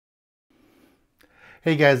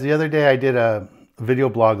Hey guys, the other day I did a video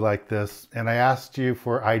blog like this and I asked you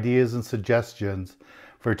for ideas and suggestions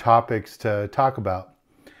for topics to talk about.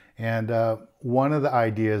 And one of the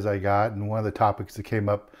ideas I got and one of the topics that came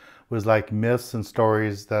up was like myths and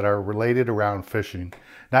stories that are related around fishing.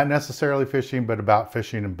 Not necessarily fishing, but about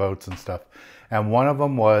fishing and boats and stuff. And one of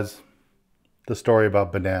them was the story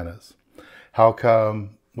about bananas. How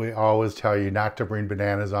come we always tell you not to bring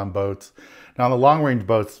bananas on boats? Now on the long range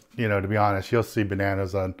boats, to be honest, you'll see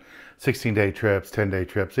bananas on 16-day trips, 10-day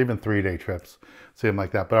trips, even 3-day trips, see them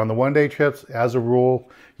like that. But on the 1-day trips, as a rule,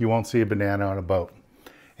 you won't see a banana on a boat.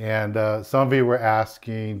 And some of you were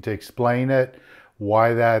asking to explain it,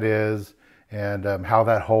 why that is, and how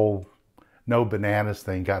that whole no bananas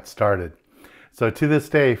thing got started. So to this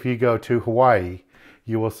day, if you go to Hawaii,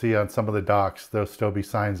 you will see on some of the docks, there'll still be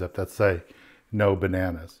signs up that say no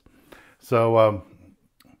bananas. So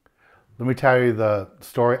let me tell you the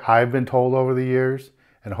story I've been told over the years,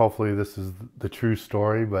 and hopefully this is the true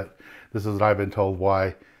story, but this is what I've been told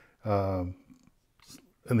why in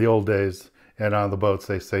the old days and on the boats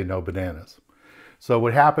they say no bananas. So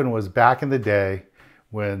what happened was back in the day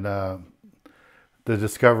when the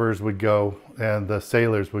discoverers would go and the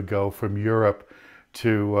sailors would go from Europe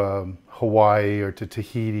to Hawaii or to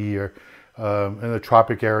Tahiti or in the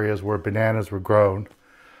tropic areas where bananas were grown,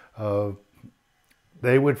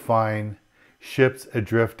 they would find ships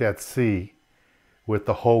adrift at sea with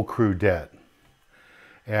the whole crew dead.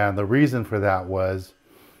 And the reason for that was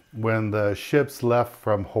when the ships left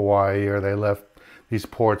from Hawaii or they left these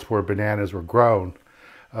ports where bananas were grown,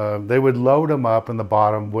 they would load them up in the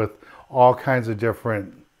bottom with all kinds of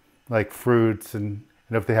different like fruits and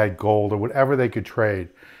if they had gold or whatever they could trade.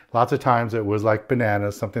 Lots of times it was like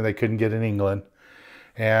bananas, something they couldn't get in England.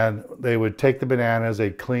 And they would take the bananas,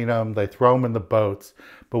 they'd clean them, they throw them in the boats.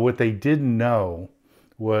 But what they didn't know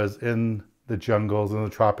was in the jungles and the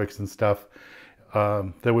tropics and stuff,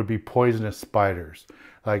 there would be poisonous spiders,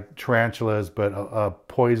 like tarantulas, but a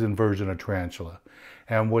poison version of tarantula.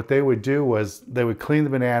 And what they would do was they would clean the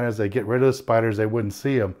bananas, they'd get rid of the spiders, they wouldn't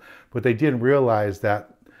see them. But they didn't realize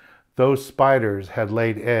that those spiders had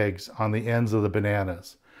laid eggs on the ends of the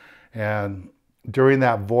bananas. And during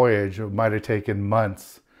that voyage, it might have taken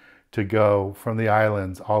months to go from the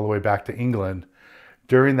islands all the way back to England.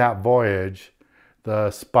 During that voyage, the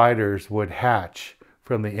spiders would hatch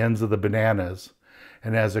from the ends of the bananas.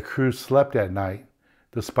 And as the crew slept at night,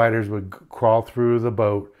 the spiders would crawl through the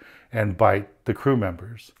boat and bite the crew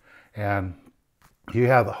members. And you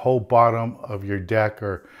have the whole bottom of your deck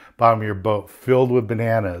or bottom of your boat filled with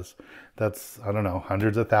bananas. That's, I don't know,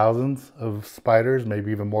 hundreds of thousands of spiders,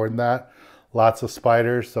 maybe even more than that. Lots of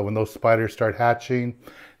spiders. So when those spiders start hatching,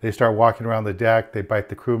 they start walking around the deck, they bite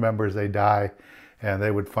the crew members, they die. And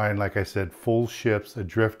they would find, like I said, full ships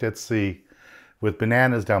adrift at sea with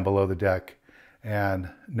bananas down below the deck and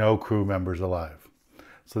no crew members alive.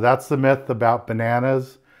 So that's the myth about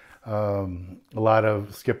bananas. A lot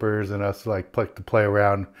of skippers and us like to play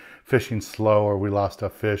around fishing slow or we lost a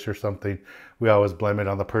fish or something. We always blame it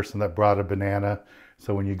on the person that brought a banana.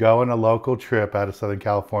 So when you go on a local trip out of Southern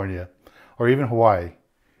California or even Hawaii,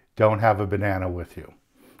 don't have a banana with you.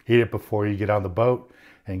 Eat it before you get on the boat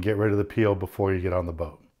and get rid of the peel before you get on the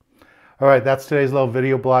boat. All right, that's today's little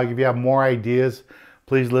video blog. If you have more ideas,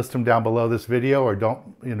 please list them down below this video or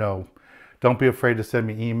don't be afraid to send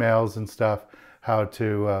me emails and stuff. How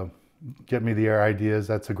to get me the ideas.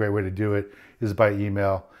 That's a great way to do it is by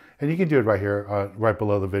email. And you can do it right here, right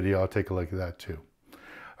below the video. I'll take a look at that too.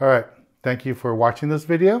 All right. Thank you for watching this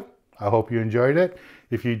video. I hope you enjoyed it.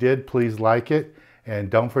 If you did, please like it. And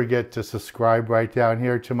don't forget to subscribe right down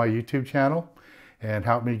here to my YouTube channel and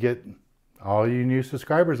help me get all you new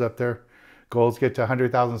subscribers up there. Goals get to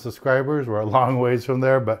 100,000 subscribers. We're a long ways from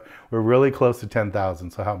there, but we're really close to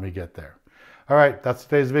 10,000. So help me get there. All right, that's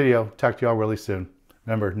today's video. Talk to y'all really soon.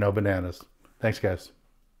 Remember, no bananas. Thanks, guys.